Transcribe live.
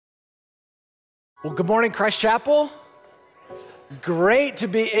Well, good morning, Christ Chapel. Great to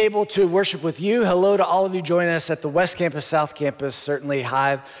be able to worship with you. Hello to all of you joining us at the West Campus, South Campus, certainly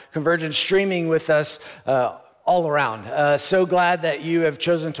Hive, Convergence, streaming with us all around. So glad that you have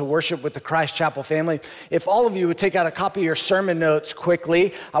chosen to worship with the Christ Chapel family. If all of you would take out a copy of your sermon notes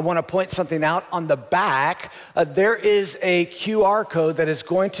quickly, I want to point something out. On the back, there is a QR code that is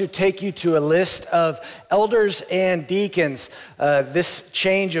going to take you to a list of elders and deacons. This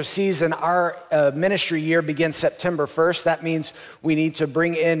change of season, our ministry year begins September 1st. That means we need to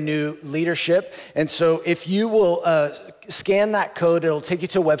bring in new leadership. And so if you will scan that code, it'll take you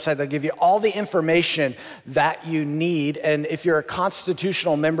to a website that'll give you all the information that you need. And if you're a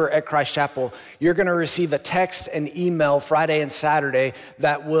constitutional member at Christ Chapel, you're going to receive a text and email Friday and Saturday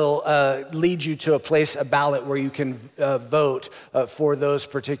that will lead you to a ballot where you can vote for those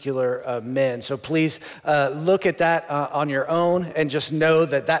particular men. So please look at that on your own and just know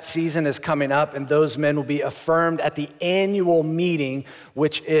that that season is coming up and those men will be affirmed at the annual meeting,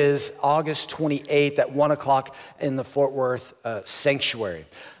 which is August 28th at 1 o'clock in the Fort Worth Sanctuary.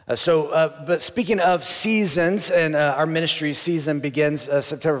 But speaking of seasons, and our ministry season begins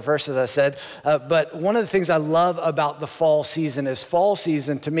September 1st, as I said, but one of the things I love about the fall season is fall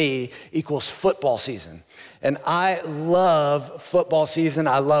season to me equals football season. And I love football season.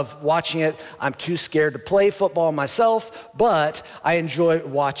 I love watching it. I'm too scared to play football myself, but I enjoy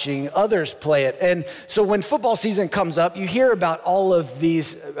watching others play it. And so when football season comes up, you hear about all of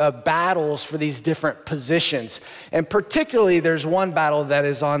these battles for these different positions. And particularly, there's one battle that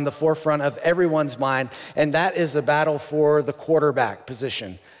is on the forefront of everyone's mind, and that is the battle for the quarterback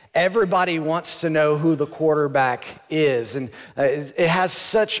position. Everybody wants to know who the quarterback is, and it has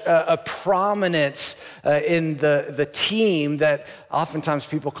such a prominence in the team that oftentimes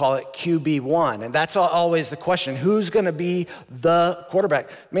people call it QB1, and that's always the question, who's going to be the quarterback?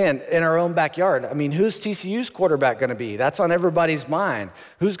 Man, in our own backyard, I mean, who's TCU's quarterback going to be? That's on everybody's mind.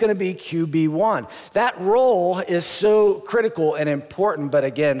 Who's going to be QB1? That role is so critical and important, but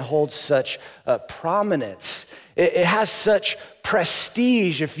again, holds such prominence. It has such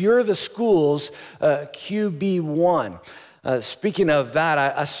prestige if you're the school's QB1. Speaking of that,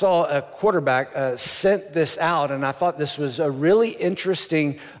 I saw a quarterback sent this out, and I thought this was a really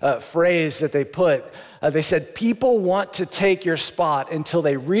interesting phrase that they put. They said, people want to take your spot until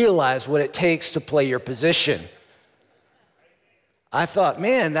they realize what it takes to play your position. I thought,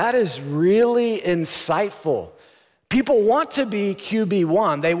 man, that is really insightful. People want to be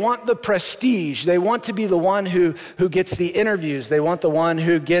QB1. They want the prestige. They want to be the one who gets the interviews. They want the one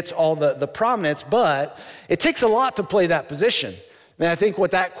who gets all the prominence, but it takes a lot to play that position. And I think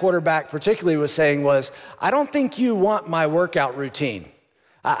what that quarterback particularly was saying was, I don't think you want my workout routine.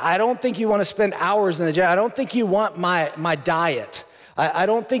 I don't think you want to spend hours in the gym. I don't think you want my diet. I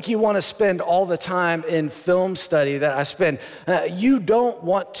don't think you want to spend all the time in film study that I spend. You don't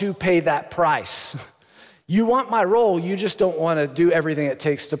want to pay that price. You want my role, you just don't want to do everything it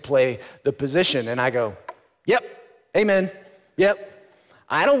takes to play the position. And I go, yep, amen, yep.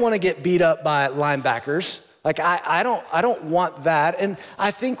 I don't want to get beat up by linebackers. Like I don't want that. And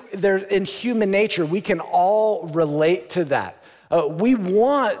I think there in human nature, we can all relate to that. We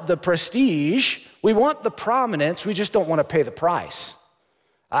want the prestige, we want the prominence, we just don't want to pay the price.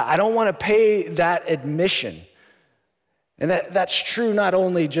 I don't want to pay that admission. And that's true not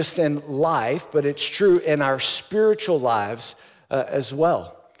only just in life, but it's true in our spiritual lives as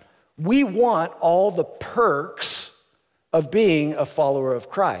well. We want all the perks of being a follower of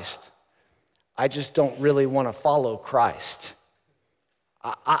Christ. I just don't really want to follow Christ.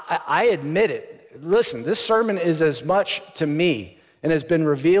 I admit it. Listen, this sermon is as much to me and has been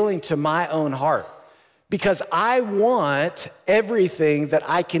revealing to my own heart because I want everything that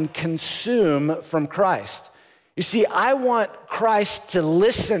I can consume from Christ. You see, I want Christ to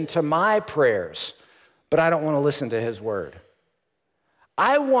listen to my prayers, but I don't want to listen to his word.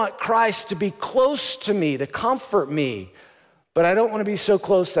 I want Christ to be close to me, to comfort me, but I don't want to be so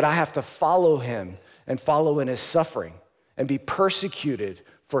close that I have to follow him and follow in his suffering and be persecuted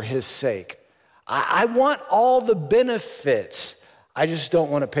for his sake. I want all the benefits. I just don't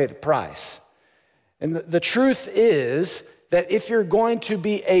want to pay the price. And the truth is that if you're going to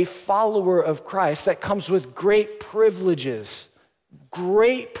be a follower of Christ, that comes with great privileges,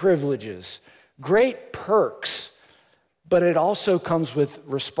 great perks, but it also comes with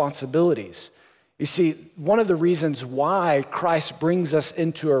responsibilities. You see, one of the reasons why Christ brings us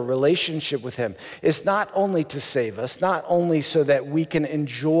into a relationship with him is not only to save us, not only so that we can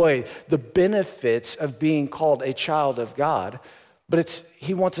enjoy the benefits of being called a child of God, but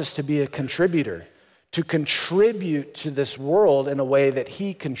he wants us to be a contributor to contribute to this world in a way that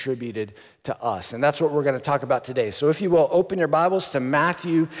he contributed to us. And that's what we're going to talk about today. So if you will, open your Bibles to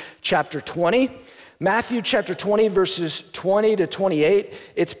Matthew chapter 20. Matthew chapter 20, verses 20 to 28.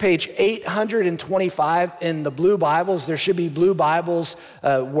 It's page 825 in the blue Bibles. There should be blue Bibles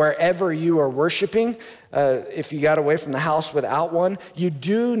wherever you are worshiping. If you got away from the house without one, you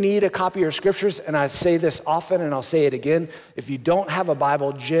do need a copy of your scriptures. And I say this often, and I'll say it again. If you don't have a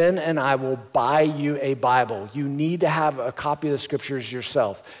Bible, Jen and I will buy you a Bible. You need to have a copy of the scriptures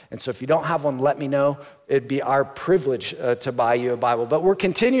yourself. And so if you don't have one, let me know. It'd be our privilege to buy you a Bible. But we're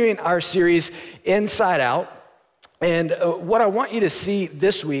continuing our series, Inside Out. And what I want you to see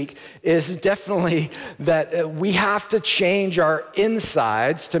this week is definitely that we have to change our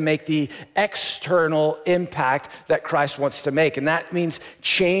insides to make the external impact that Christ wants to make. And that means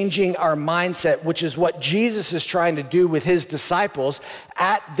changing our mindset, which is what Jesus is trying to do with his disciples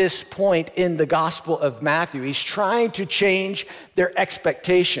at this point in the Gospel of Matthew. He's trying to change their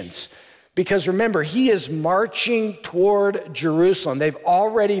expectations. Because remember, he is marching toward Jerusalem. They've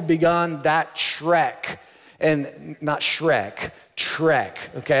already begun that trek. And not Shrek, Trek,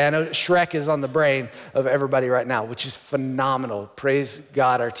 okay? I know Shrek is on the brain of everybody right now, which is phenomenal. Praise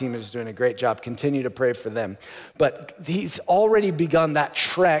God, our team is doing a great job. Continue to pray for them. But he's already begun that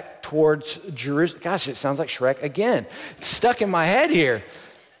trek towards Jerusalem. Gosh, it sounds like Shrek again. It's stuck in my head here.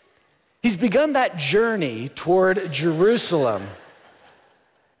 He's begun that journey toward Jerusalem.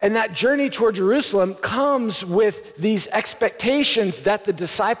 And that journey toward Jerusalem comes with these expectations that the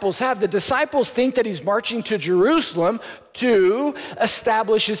disciples have. The disciples think that he's marching to Jerusalem to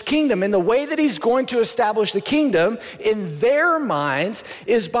establish his kingdom. And the way that he's going to establish the kingdom in their minds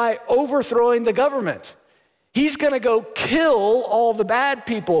is by overthrowing the government. He's going to go kill all the bad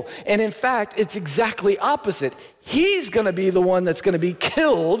people. And in fact, it's exactly opposite. He's going to be the one that's going to be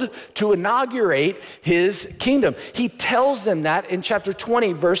killed to inaugurate his kingdom. He tells them that in chapter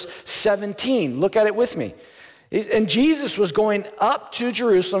 20, verse 17. Look at it with me. And Jesus was going up to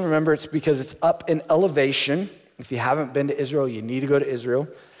Jerusalem. Remember, it's because it's up in elevation. If you haven't been to Israel, you need to go to Israel.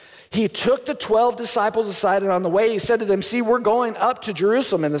 He took the 12 disciples aside, and on the way he said to them, see, we're going up to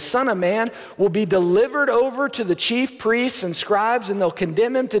Jerusalem, and the Son of Man will be delivered over to the chief priests and scribes, and they'll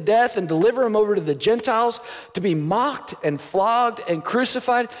condemn him to death and deliver him over to the Gentiles to be mocked and flogged and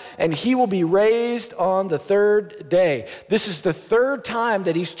crucified, and he will be raised on the third day. This is the third time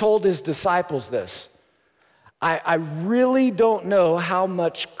that he's told his disciples this. I really don't know how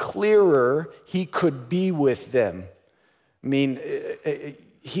much clearer he could be with them. I mean,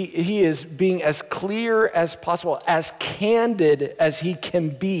 He is being as clear as possible, as candid as he can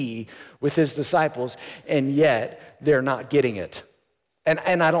be with his disciples, and yet they're not getting it. And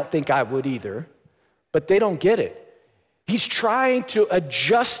I don't think I would either, but they don't get it. He's trying to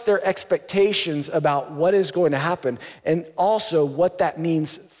adjust their expectations about what is going to happen and also what that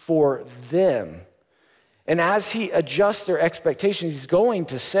means for them. And as he adjusts their expectations, he's going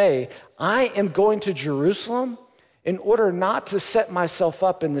to say, I am going to Jerusalem in order not to set myself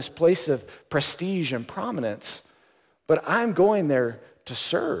up in this place of prestige and prominence, but I'm going there to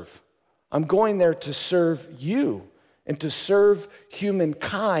serve. I'm going there to serve you and to serve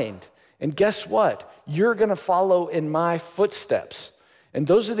humankind. And guess what? You're going to follow in my footsteps. And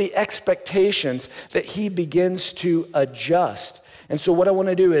those are the expectations that he begins to adjust. And so what I want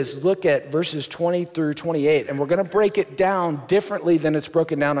to do is look at verses 20 through 28, and we're going to break it down differently than it's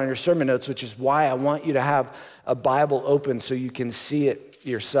broken down on your sermon notes, which is why I want you to have a Bible open so you can see it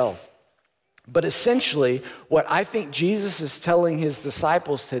yourself. But essentially, what I think Jesus is telling his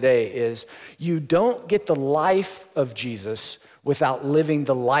disciples today is you don't get the life of Jesus without living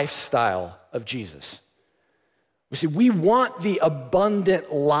the lifestyle of Jesus. You see, we want the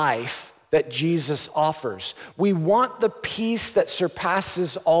abundant life that Jesus offers. We want the peace that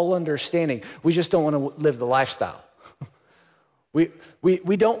surpasses all understanding. We just don't want to live the lifestyle.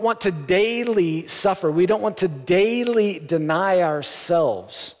 We don't want to daily suffer. We don't want to daily deny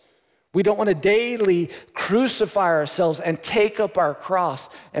ourselves. We don't want to daily crucify ourselves and take up our cross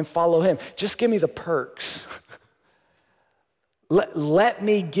and follow him. Just give me the perks. Let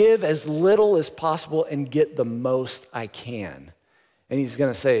me give as little as possible and get the most I can. And he's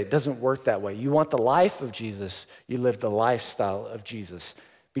going to say, it doesn't work that way. You want the life of Jesus, you live the lifestyle of Jesus.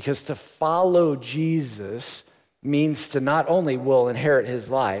 Because to follow Jesus means to not only will inherit his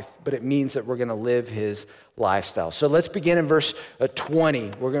life, but it means that we're going to live his lifestyle. So let's begin in verse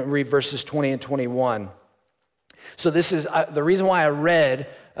 20. We're going to read verses 20 and 21. So this is the reason why I read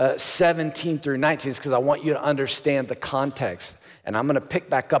 17 through 19 is because I want you to understand the context. And I'm going to pick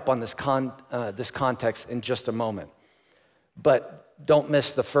back up on this context in just a moment. But don't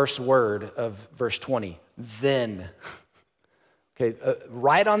miss the first word of verse 20, then. Okay,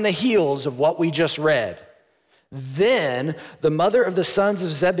 right on the heels of what we just read. Then the mother of the sons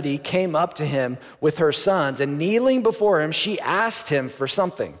of Zebedee came up to him with her sons, and kneeling before him, she asked him for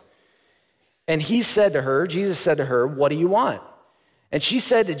something. And he said to her, Jesus said to her, what do you want? And she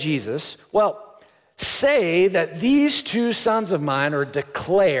said to Jesus, well, say that these two sons of mine, or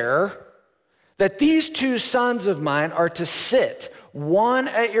declare that these two sons of mine are to sit, one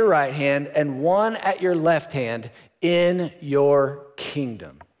at your right hand and one at your left hand in your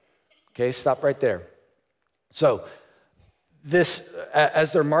kingdom. Okay, stop right there. So this,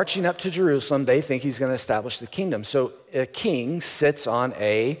 as they're marching up to Jerusalem, they think he's going to establish the kingdom. So a king sits on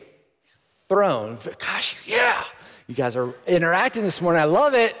a throne. Gosh, yeah, you guys are interacting this morning. I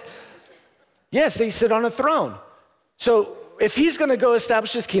love it. Yes, they sit on a throne. So if he's going to go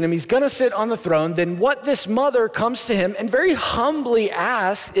establish his kingdom, he's going to sit on the throne, then what this mother comes to him and very humbly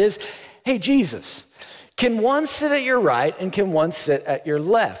asks is, hey, Jesus, can one sit at your right and can one sit at your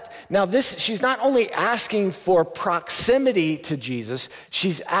left? Now she's not only asking for proximity to Jesus,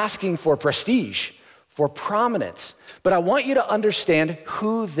 she's asking for prestige, for prominence. But I want you to understand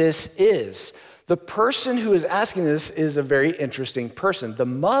who this is. The person who is asking this is a very interesting person. The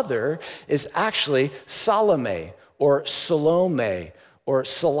mother is actually Salome or Salome or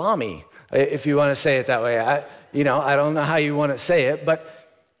Salami, if you want to say it that way. I don't know how you want to say it, but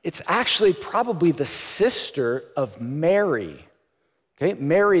it's actually probably the sister of Mary, okay?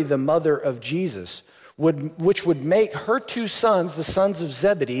 Mary, the mother of Jesus, which would make her two sons, the sons of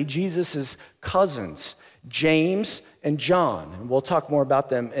Zebedee, Jesus' cousins, James and John. And we'll talk more about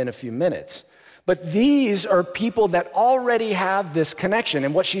them in a few minutes. But these are people that already have this connection.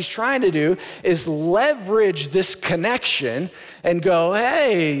 And what she's trying to do is leverage this connection and go,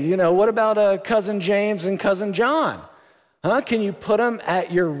 hey, what about cousin James and cousin John? Can you put them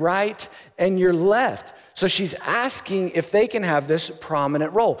at your right and your left? So she's asking if they can have this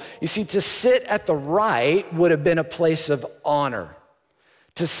prominent role. You see, to sit at the right would have been a place of honor.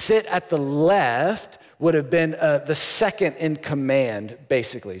 To sit at the left would have been the second in command,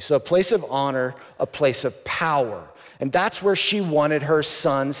 basically. So a place of honor, a place of power. And that's where she wanted her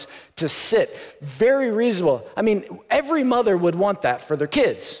sons to sit. Very reasonable. I mean, every mother would want that for their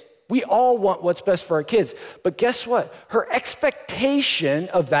kids. We all want what's best for our kids. But guess what? Her expectation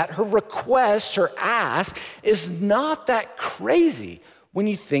of that, her request, her ask, is not that crazy when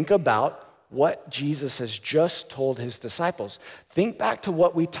you think about what Jesus has just told his disciples. Think back to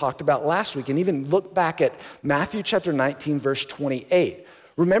what we talked about last week and even look back at Matthew chapter 19, verse 28.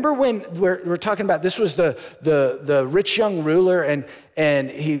 Remember when we're talking about, this was the rich young ruler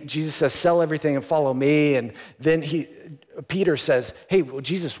and Jesus says, sell everything and follow me. And then Peter says, hey, well,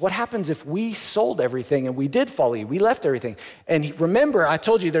 Jesus, what happens if we sold everything and we did follow you? We left everything. And remember, I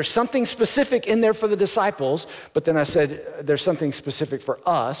told you there's something specific in there for the disciples, but then I said there's something specific for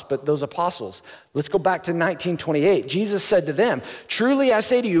us, but those apostles. Let's go back to 19:28. Jesus said to them, truly I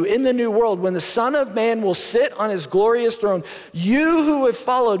say to you, in the new world, when the Son of Man will sit on his glorious throne, you who have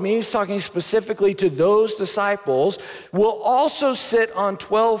followed me, he's talking specifically to those disciples, will also sit on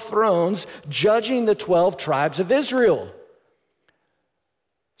 12 thrones, judging the 12 tribes of Israel.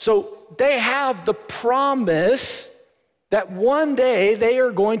 So they have the promise that one day they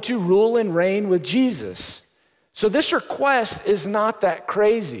are going to rule and reign with Jesus. So this request is not that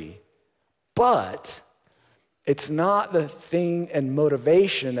crazy, but it's not the thing and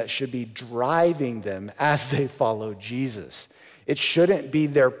motivation that should be driving them as they follow Jesus. It shouldn't be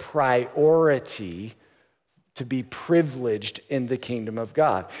their priority to be privileged in the kingdom of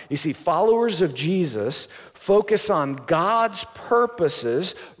God. You see, followers of Jesus focus on God's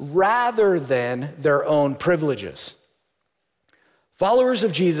purposes rather than their own privileges. Followers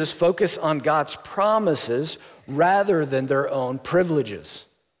of Jesus focus on God's promises rather than their own privileges.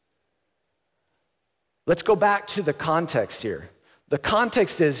 Let's go back to the context here. The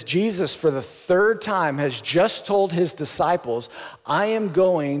context is Jesus, for the third time, has just told his disciples, I am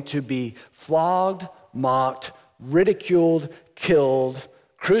going to be flogged, mocked, ridiculed, killed,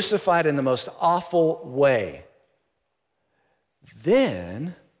 crucified in the most awful way.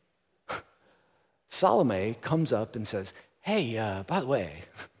 Then Salome comes up and says, hey, by the way,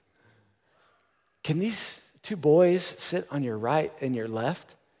 can these two boys sit on your right and your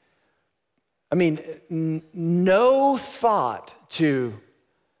left? I mean, no thought to,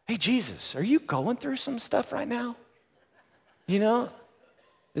 hey, Jesus, are you going through some stuff right now?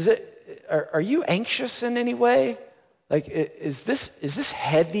 Are you anxious in any way? Like, is this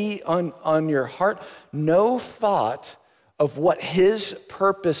heavy on your heart? No thought of what his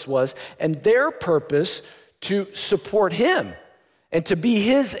purpose was and their purpose to support him and to be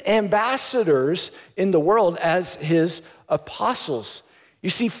his ambassadors in the world as his apostles. You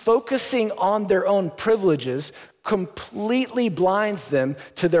see, focusing on their own privileges completely blinds them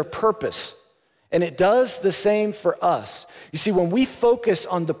to their purpose. And it does the same for us. You see, when we focus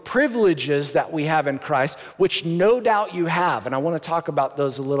on the privileges that we have in Christ, which no doubt you have, and I want to talk about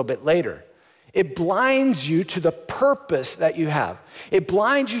those a little bit later, it blinds you to the purpose that you have. It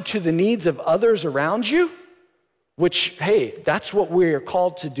blinds you to the needs of others around you, which, hey, that's what we're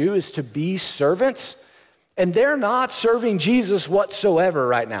called to do, is to be servants. And they're not serving Jesus whatsoever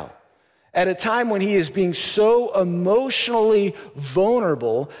right now. At a time when he is being so emotionally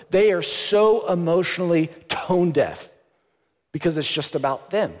vulnerable, they are so emotionally tone deaf because it's just about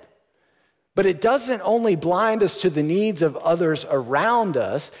them. But it doesn't only blind us to the needs of others around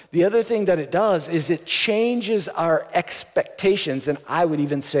us. The other thing that it does is it changes our expectations, and I would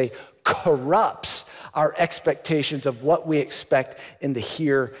even say corrupts our expectations of what we expect in the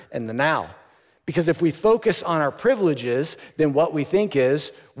here and the now. Because if we focus on our privileges, then what we think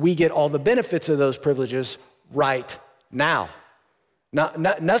is we get all the benefits of those privileges right now.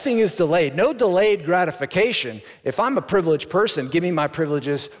 Nothing is delayed. No delayed gratification. If I'm a privileged person, give me my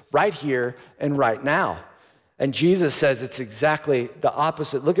privileges right here and right now. And Jesus says it's exactly the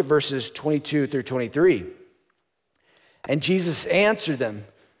opposite. Look at verses 22 through 23. And Jesus answered them,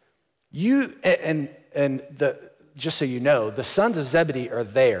 just so you know, the sons of Zebedee are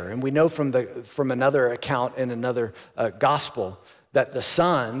there. And we know from another account in another gospel that the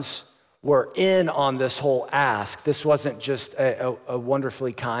sons were in on this whole ask. This wasn't just a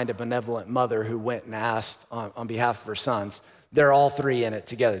wonderfully kind and benevolent mother who went and asked on behalf of her sons. They're all three in it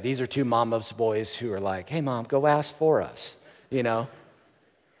together. These are two mama's boys who are like, hey, Mom, go ask for us, you know?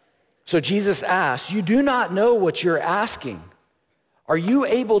 So Jesus asked, you do not know what you're asking. Are you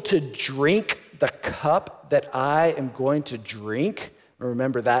able to drink the cup that I am going to drink?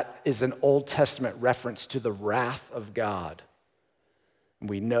 Remember, that is an Old Testament reference to the wrath of God.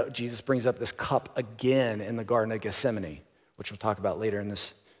 We know Jesus brings up this cup again in the Garden of Gethsemane, which we'll talk about later in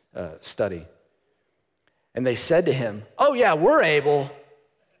this study. And they said to him, oh yeah, we're able,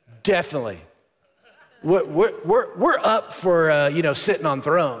 definitely. We're up for sitting on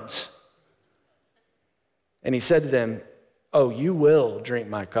thrones. And he said to them, oh, you will drink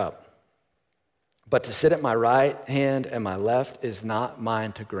my cup. But to sit at my right hand and my left is not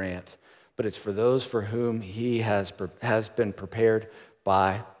mine to grant, but it's for those for whom he has been prepared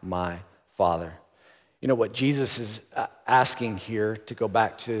by my Father. You know what Jesus is asking here, to go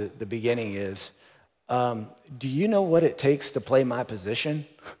back to the beginning, is, do you know what it takes to play my position?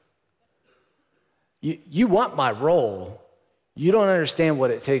 You want my role. You don't understand what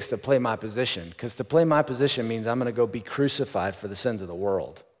it takes to play my position, because to play my position means I'm going to go be crucified for the sins of the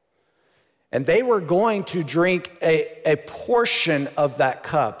world. And they were going to drink a portion of that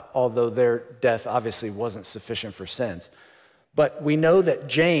cup, although their death obviously wasn't sufficient for sins. But we know that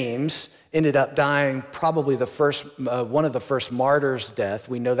James ended up dying probably one of the first martyrs' death.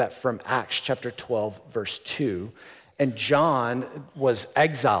 We know that from Acts chapter 12, verse 2. And John was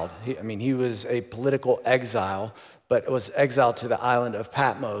exiled. He was a political exile, but was exiled to the island of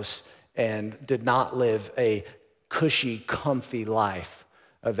Patmos and did not live a cushy, comfy life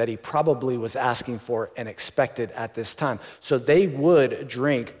that he probably was asking for and expected at this time. So they would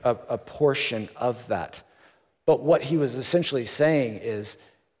drink a portion of that. But what he was essentially saying is,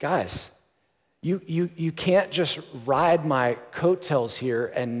 guys, you can't just ride my coattails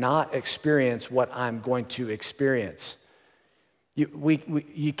here and not experience what I'm going to experience.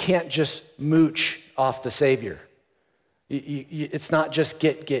 You can't just mooch off the Savior. It's not just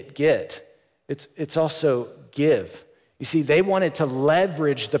get. It's also give. You see, they wanted to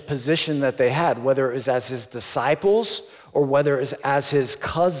leverage the position that they had, whether it was as his disciples or whether it was as his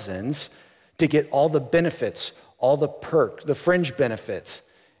cousins, to get all the benefits, all the perks, the fringe benefits.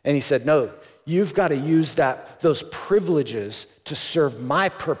 And he said, no, you've got to use those privileges to serve my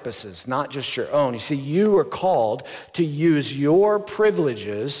purposes, not just your own. You see, you are called to use your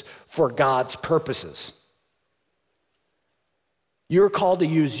privileges for God's purposes. You're called to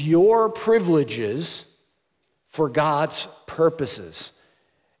use your privileges for God's purposes.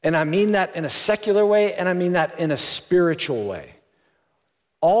 And I mean that in a secular way, and I mean that in a spiritual way.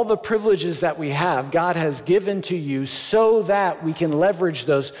 All the privileges that we have, God has given to you so that we can leverage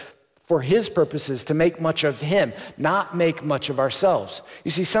those for his purposes, to make much of him, not make much of ourselves.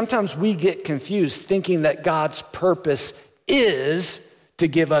 You see, sometimes we get confused thinking that God's purpose is to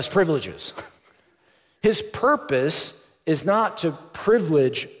give us privileges. His purpose is not to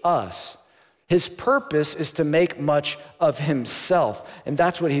privilege us. His purpose is to make much of himself, and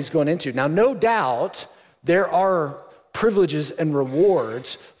that's what he's going into. Now, no doubt, there are privileges and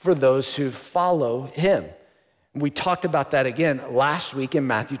rewards for those who follow him. We talked about that again last week in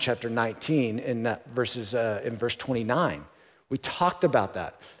Matthew chapter 19 in verse 29. We talked about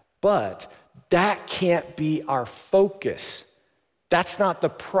that. But that can't be our focus. That's not the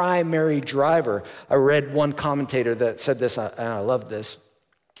primary driver. I read one commentator that said this, and I love this.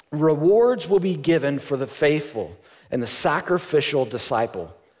 Rewards will be given for the faithful and the sacrificial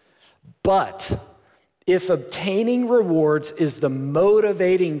disciple. But if obtaining rewards is the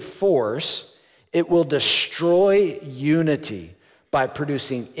motivating force, it will destroy unity by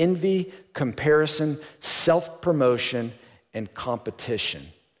producing envy, comparison, self-promotion, and competition.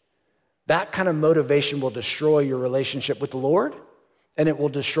 That kind of motivation will destroy your relationship with the Lord, and it will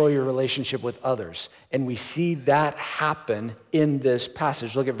destroy your relationship with others. And we see that happen in this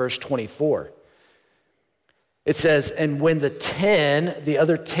passage. Look at verse 24. It says, and when the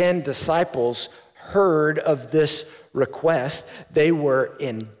other 10 disciples heard of this request, they were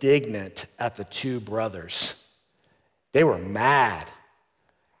indignant at the two brothers. They were mad.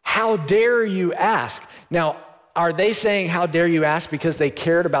 How dare you ask? Now, are they saying, how dare you ask, because they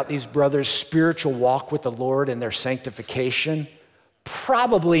cared about these brothers' spiritual walk with the Lord and their sanctification?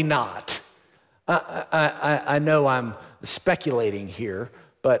 Probably not. I know I'm speculating here,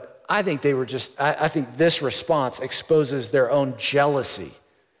 but I think I think this response exposes their own jealousy.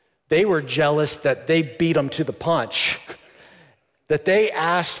 They were jealous that they beat them to the punch, that they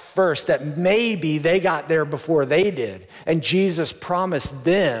asked first, that maybe they got there before they did. And Jesus promised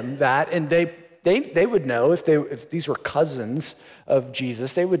them that, and they would know if these were cousins of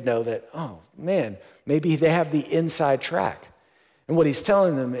Jesus, they would know that, oh man, maybe they have the inside track. And what he's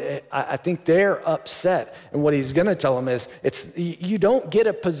telling them, I think they're upset. And what he's gonna tell them is, you don't get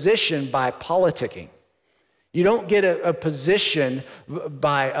a position by politicking. You don't get a position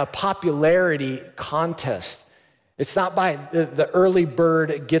by a popularity contest. It's not by the early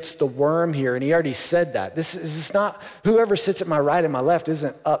bird gets the worm here, and he already said that. This is not, whoever sits at my right and my left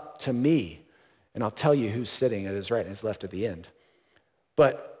isn't up to me. And I'll tell you who's sitting at his right and his left at the end.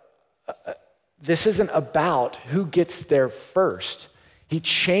 But this isn't about who gets there first. He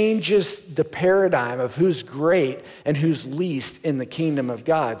changes the paradigm of who's great and who's least in the kingdom of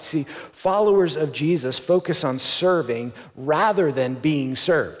God. See, followers of Jesus focus on serving rather than being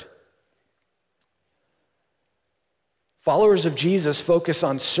served. Followers of Jesus focus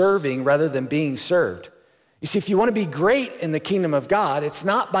on serving rather than being served. You see, if you want to be great in the kingdom of God, it's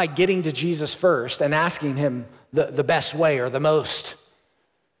not by getting to Jesus first and asking him the best way or the most.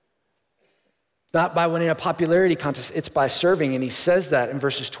 It's not by winning a popularity contest, it's by serving. And he says that in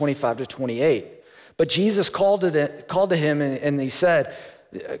verses 25 to 28. But Jesus called them to him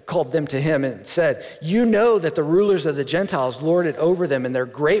and said, you know that the rulers of the Gentiles lord it over them, and their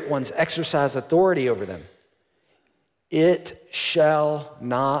great ones exercise authority over them. It shall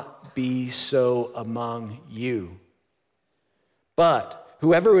not be so among you. But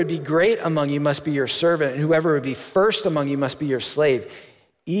whoever would be great among you must be your servant, and whoever would be first among you must be your slave.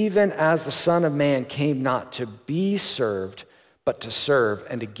 Even as the Son of Man came not to be served, but to serve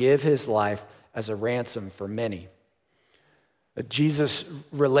and to give his life as a ransom for many. Jesus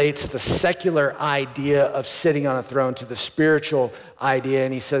relates the secular idea of sitting on a throne to the spiritual idea,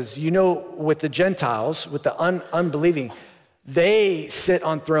 and he says, you know, with the Gentiles, with the unbelieving, they sit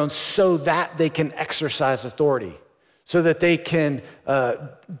on thrones so that they can exercise authority, so that they can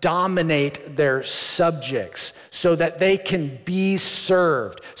dominate their subjects, so that they can be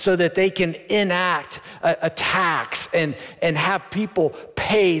served, so that they can enact a tax and have people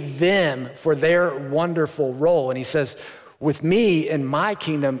pay them for their wonderful role. And he says, with me in my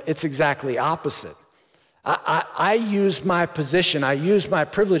kingdom, it's exactly opposite. I use my position, I use my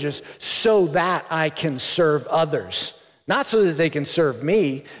privileges so that I can serve others. Not so that they can serve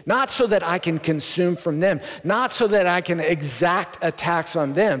me, not so that I can consume from them, not so that I can exact a tax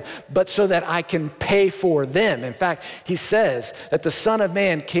on them, but so that I can pay for them. In fact, he says that the Son of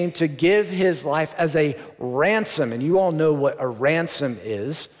Man came to give his life as a ransom, and you all know what a ransom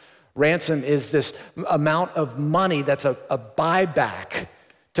is. Ransom is this amount of money that's a buyback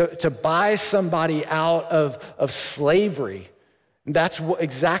to buy somebody out of slavery. That's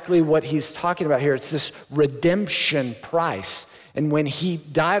exactly what he's talking about here. It's this redemption price. And when he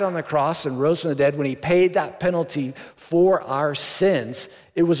died on the cross and rose from the dead, when he paid that penalty for our sins,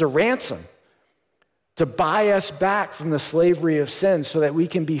 it was a ransom to buy us back from the slavery of sin so that we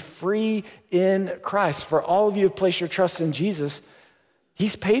can be free in Christ. For all of you who have placed your trust in Jesus,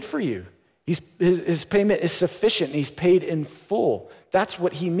 he's paid for you. His payment is sufficient, and he's paid in full. That's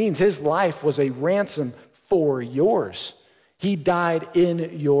what he means. His life was a ransom for yours. He died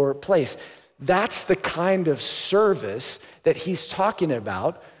in your place. That's the kind of service that he's talking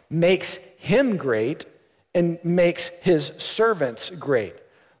about makes him great and makes his servants great.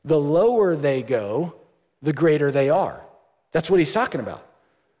 The lower they go, the greater they are. That's what he's talking about.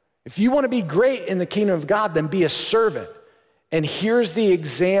 If you want to be great in the kingdom of God, then be a servant. And here's the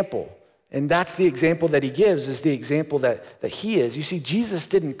example. And that's the example that he gives, is the example that he is. You see, Jesus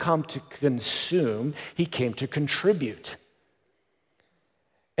didn't come to consume, he came to contribute.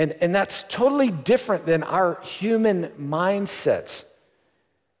 And that's totally different than our human mindsets.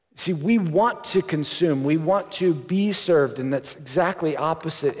 See, we want to consume, we want to be served, and that's exactly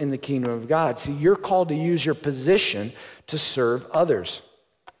opposite in the kingdom of God. See, you're called to use your position to serve others.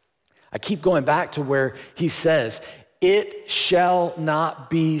 I keep going back to where he says, "It shall not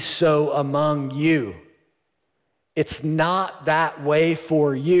be so among you." It's not that way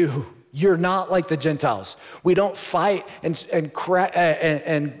for you. You're not like the Gentiles. We don't fight and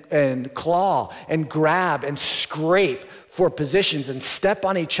claw and grab and scrape for positions and step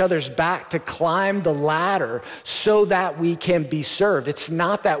on each other's back to climb the ladder so that we can be served. It's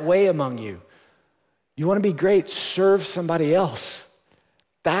not that way among you. You want to be great, serve somebody else.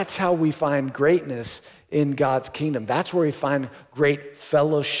 That's how we find greatness in God's kingdom. That's where we find great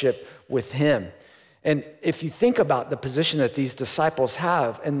fellowship with him. And if you think about the position that these disciples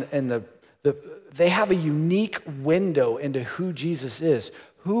have, and they have a unique window into who Jesus is,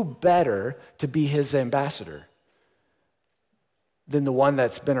 who better to be his ambassador than the one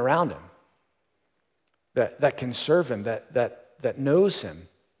that's been around him, that can serve him, that knows him.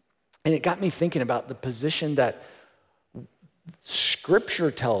 And it got me thinking about the position that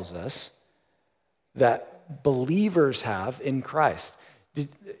Scripture tells us that believers have in Christ.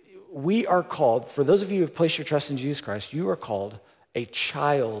 We are called, for those of you who have placed your trust in Jesus Christ, you are called a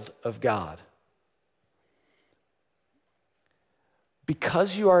child of God.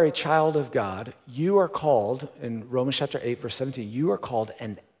 Because you are a child of God, you are called, in Romans chapter 8, verse 17, you are called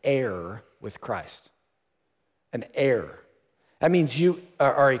an heir with Christ. An heir. That means you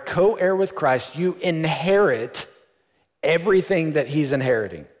are a co-heir with Christ. You inherit everything that he's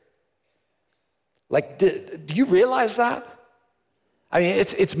inheriting. Like, do you realize that? I mean,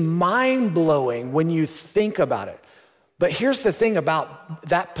 it's mind-blowing when you think about it. But here's the thing about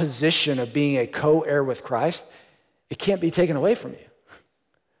that position of being a co-heir with Christ. It can't be taken away from you.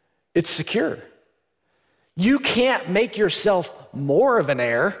 It's secure. You can't make yourself more of an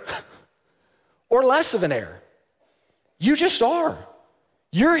heir or less of an heir. You just are.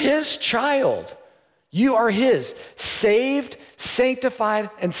 You're his child. You are his, saved, sanctified,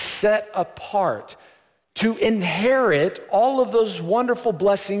 and set apart to inherit all of those wonderful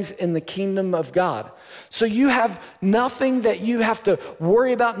blessings in the kingdom of God. So you have nothing that you have to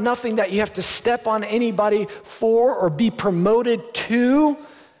worry about, nothing that you have to step on anybody for or be promoted to.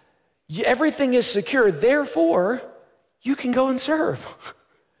 Everything is secure. Therefore, you can go and serve.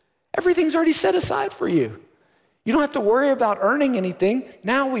 Everything's already set aside for you. You don't have to worry about earning anything.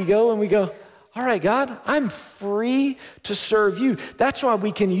 Now we go and we go, all right, God, I'm free to serve you. That's why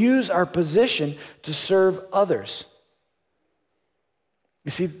we can use our position to serve others.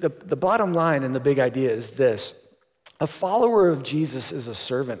 You see, the bottom line and the big idea is this. A follower of Jesus is a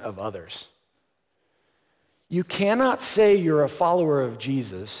servant of others. You cannot say you're a follower of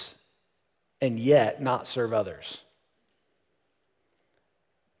Jesus and yet not serve others.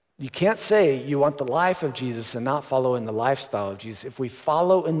 You can't say you want the life of Jesus and not follow in the lifestyle of Jesus. If we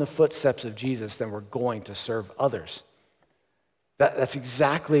follow in the footsteps of Jesus, then we're going to serve others. That's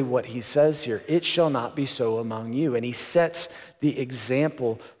exactly what he says here. It shall not be so among you. And he sets the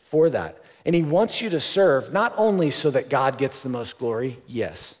example for that. And he wants you to serve not only so that God gets the most glory,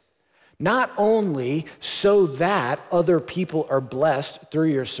 yes. Not only so that other people are blessed through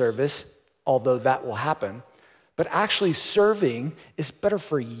your service, although that will happen, but actually serving is better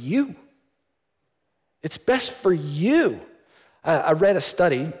for you. It's best for you. I read a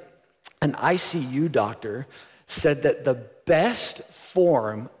study, an ICU doctor said that the best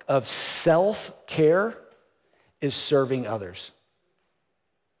form of self-care is serving others.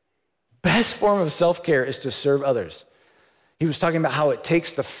 Best form of self-care is to serve others. He was talking about how it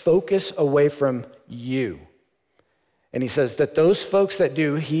takes the focus away from you. And he says that those folks that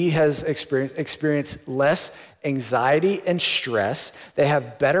do, he has experienced less anxiety and stress, they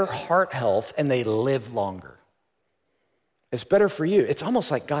have better heart health, and they live longer. It's better for you. It's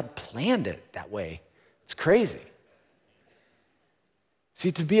almost like God planned it that way. It's crazy.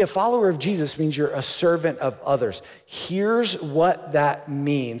 See, to be a follower of Jesus means you're a servant of others. Here's what that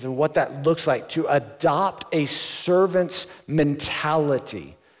means and what that looks like to adopt a servant's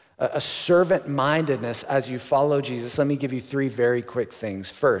mentality. A servant-mindedness as you follow Jesus. Let me give you three very quick things.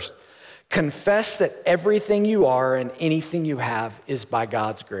 First, Confess that everything you are and anything you have is by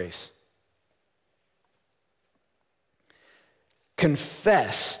God's grace.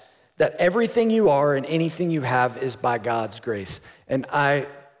 Confess that everything you are and anything you have is by God's grace. And I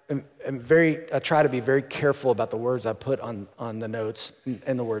try to be very careful about the words I put on the notes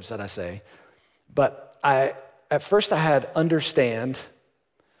and the words that I say. But at first I had understand,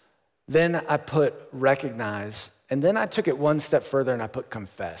 then I put recognize, and then I took it one step further and I put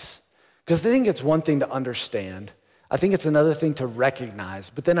confess. Because I think it's one thing to understand. I think it's another thing to recognize,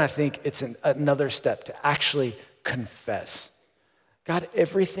 but then I think it's another step to actually confess. God,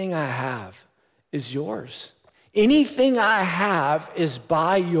 everything I have is yours. Anything I have is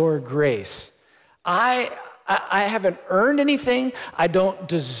by your grace. I haven't earned anything. I don't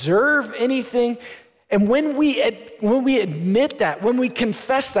deserve anything. And when we admit that, when we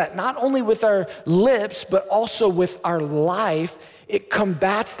confess that, not only with our lips, but also with our life, it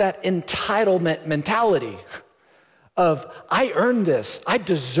combats that entitlement mentality of, I earned this, I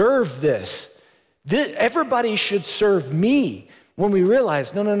deserve this. Everybody should serve me. When we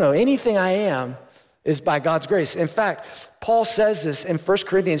realize, no, anything I am is by God's grace. In fact, Paul says this in 1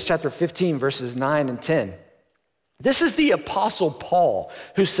 Corinthians chapter 15, verses 9 and 10. This is the apostle Paul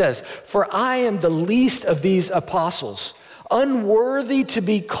who says, "For I am the least of these apostles, unworthy to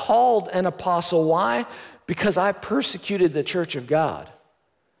be called an apostle." Why? Because I persecuted the church of God.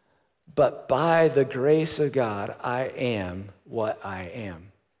 But by the grace of God, I am what I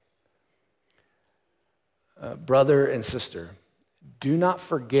am. Brother and sister, do not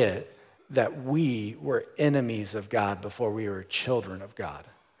forget that we were enemies of God before we were children of God.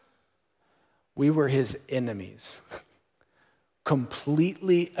 We were his enemies,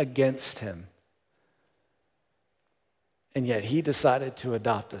 completely against him. And yet he decided to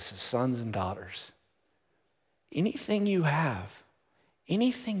adopt us as sons and daughters. Anything you have,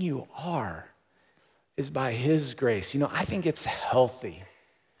 anything you are, is by his grace. I think it's healthy.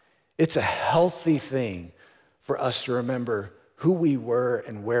 It's a healthy thing for us to remember who we were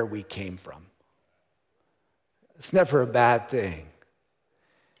and where we came from. It's never a bad thing.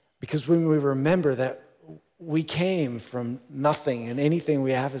 Because when we remember that we came from nothing and anything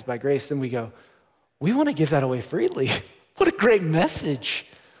we have is by grace, then we go, we want to give that away freely. What a great message.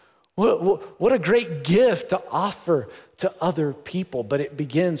 What a great gift to offer to other people. But it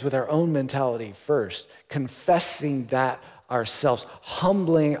begins with our own mentality first, confessing that ourselves,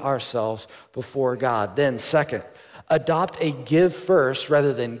 humbling ourselves before God. Then second, adopt a give first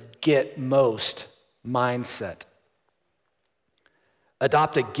rather than get most mindset.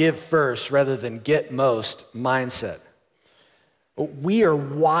 Adopt a give first rather than get most mindset. We are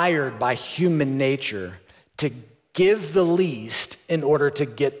wired by human nature to give the least in order to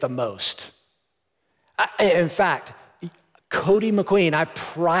get the most. In fact, Cody McQueen, I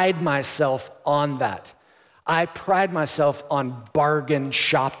pride myself on that. I pride myself on bargain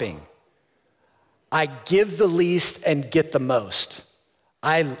shopping. I give the least and get the most.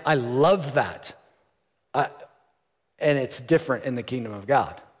 I love that. And it's different in the kingdom of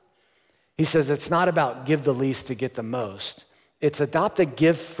God. He says it's not about give the least to get the most. It's adopt a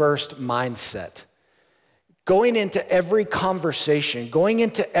give first mindset. Going into every conversation, going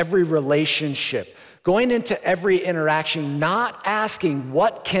into every relationship, going into every interaction, not asking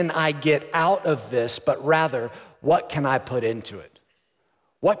what can I get out of this, but rather what can I put into it?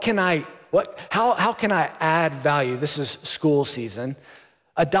 How can I add value? This is school season.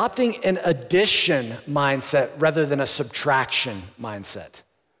 Adopting an addition mindset rather than a subtraction mindset.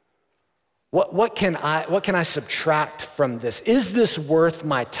 What can I subtract from this? Is this worth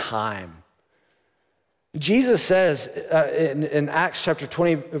my time? Jesus says in Acts chapter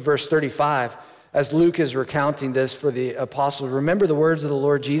 20, verse 35, as Luke is recounting this for the apostles, remember the words of the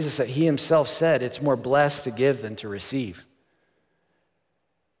Lord Jesus that he himself said, it's more blessed to give than to receive.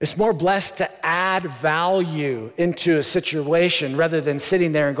 It's more blessed to add value into a situation rather than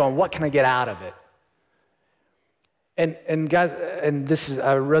sitting there and going, what can I get out of it? And guys,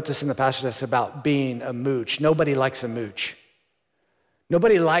 I wrote this in the passage that's about being a mooch. Nobody likes a mooch.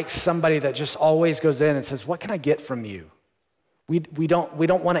 Nobody likes somebody that just always goes in and says, what can I get from you? We don't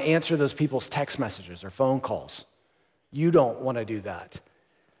want to answer those people's text messages or phone calls. You don't want to do that.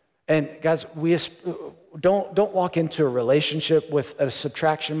 And guys, we don't walk into a relationship with a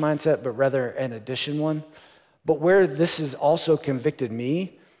subtraction mindset, but rather an addition one. But where this has also convicted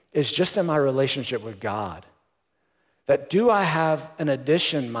me is just in my relationship with God. That do I have an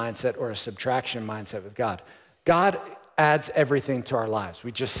addition mindset or a subtraction mindset with God? God adds everything to our lives.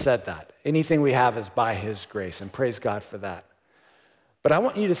 We just said that. Anything we have is by his grace, and praise God for that. But I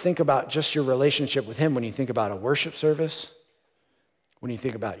want you to think about just your relationship with him when you think about a worship service, when you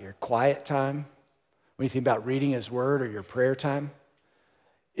think about your quiet time, when you think about reading his word or your prayer time?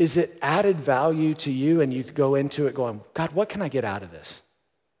 Is it added value to you and you go into it going, God, what can I get out of this?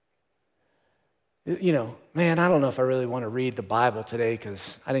 You know, man, I don't know if I really want to read the Bible today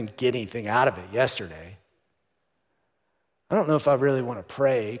because I didn't get anything out of it yesterday. I don't know if I really want to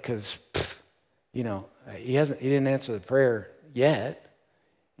pray because, you know, he didn't answer the prayer yet.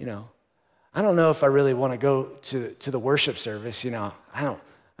 You know, I don't know if I really want to go to the worship service. You know, I don't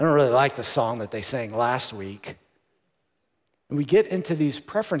really like the song that they sang last week. And we get into these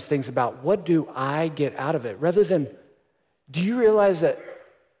preference things about what do I get out of it, rather than, do you realize that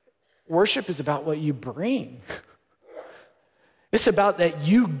worship is about what you bring? It's about that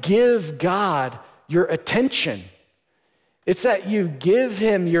you give God your attention. It's that you give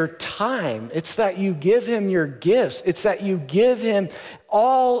him your time. It's that you give him your gifts. It's that you give him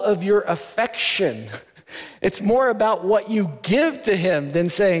all of your affection. It's more about what you give to him than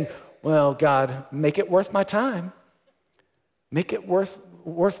saying, well, God, make it worth my time. Make it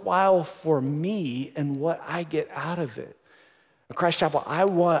worthwhile for me and what I get out of it. At Christ Chapel, I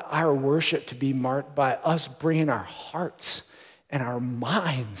want our worship to be marked by us bringing our hearts and our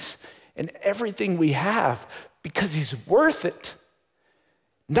minds and everything we have because he's worth it.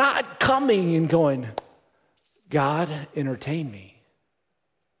 Not coming and going, God, entertain me.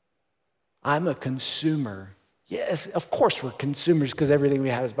 I'm a consumer. Yes, of course we're consumers because everything we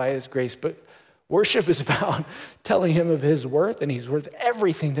have is by his grace, but worship is about telling him of his worth, and he's worth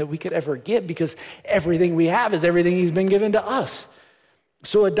everything that we could ever give because everything we have is everything he's been given to us.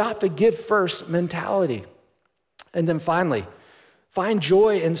 So adopt a give first mentality. And then finally, find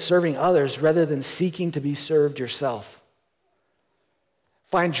joy in serving others rather than seeking to be served yourself.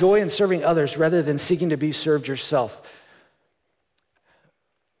 Find joy in serving others rather than seeking to be served yourself.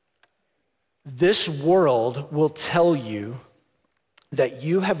 This world will tell you that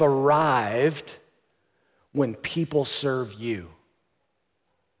you have arrived when people serve you.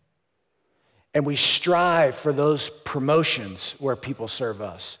 And we strive for those promotions where people serve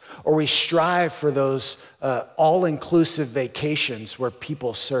us, or we strive for those all-inclusive vacations where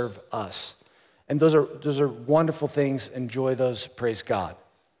people serve us. And those are wonderful things. Enjoy those, praise God.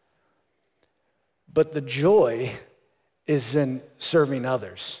 But the joy is in serving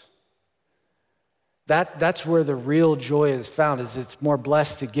others. That's where the real joy is found, is it's more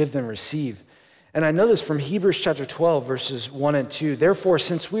blessed to give than receive. And I know this from Hebrews chapter 12, verses 1 and 2. Therefore,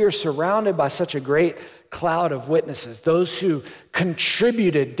 since we are surrounded by such a great cloud of witnesses, those who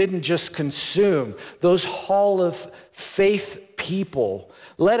contributed, didn't just consume, those hall of faith people,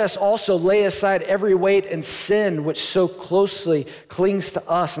 let us also lay aside every weight and sin which so closely clings to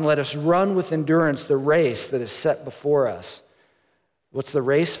us, and let us run with endurance the race that is set before us. What's the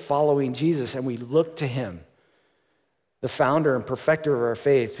race? Following Jesus, and we look to him, the founder and perfecter of our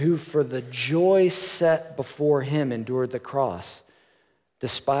faith, who for the joy set before him endured the cross,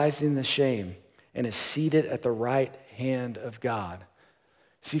 despising the shame, and is seated at the right hand of God.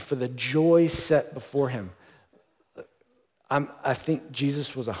 See, for the joy set before him. I think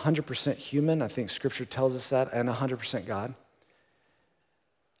Jesus was 100% human. I think Scripture tells us that, and 100% God.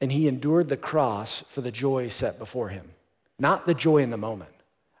 And he endured the cross for the joy set before him, not the joy in the moment.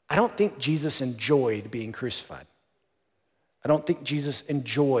 I don't think Jesus enjoyed being crucified. I don't think Jesus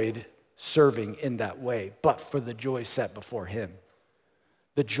enjoyed serving in that way, but for the joy set before him,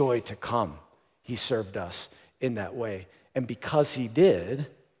 the joy to come, he served us in that way. And because he did,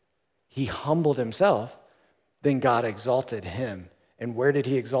 he humbled himself, then God exalted him. And where did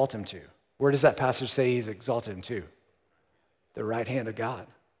he exalt him to? Where does that passage say he's exalted him to? The right hand of God.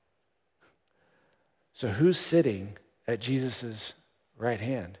 So who's sitting at Jesus' right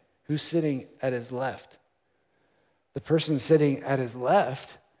hand? Who's sitting at his left? The person sitting at his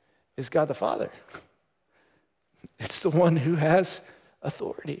left is God the Father. It's the one who has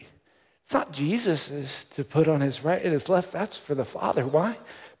authority. It's not Jesus to put on his right and his left. That's for the Father. Why?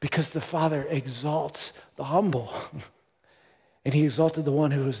 Because the Father exalts the humble. And he exalted the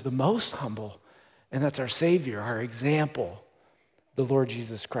one who is the most humble. And that's our Savior, our example, the Lord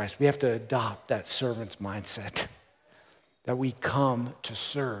Jesus Christ. We have to adopt that servant's mindset. That we come to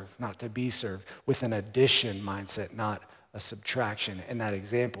serve, not to be served, with an addition mindset, not a subtraction. And that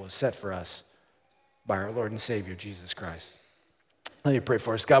example is set for us by our Lord and Savior, Jesus Christ. Let me pray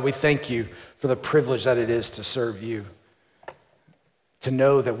for us. God, we thank you for the privilege that it is to serve you, to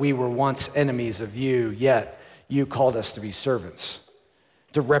know that we were once enemies of you, yet you called us to be servants,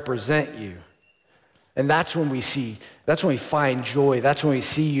 to represent you. And that's when we find joy. That's when we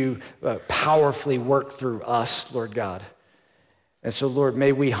see you powerfully work through us, Lord God. And so, Lord,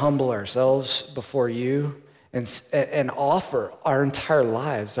 may we humble ourselves before you, and offer our entire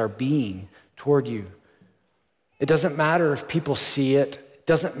lives, our being toward you. It doesn't matter if people see it. It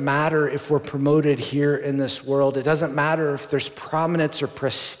doesn't matter if we're promoted here in this world. It doesn't matter if there's prominence or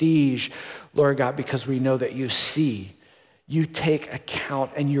prestige, Lord God, because we know that you see. You take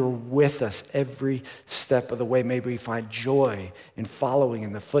account and you're with us every step of the way. Maybe we find joy in following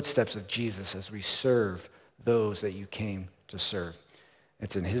in the footsteps of Jesus as we serve those that you came to serve.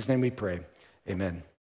 It's in his name we pray. Amen.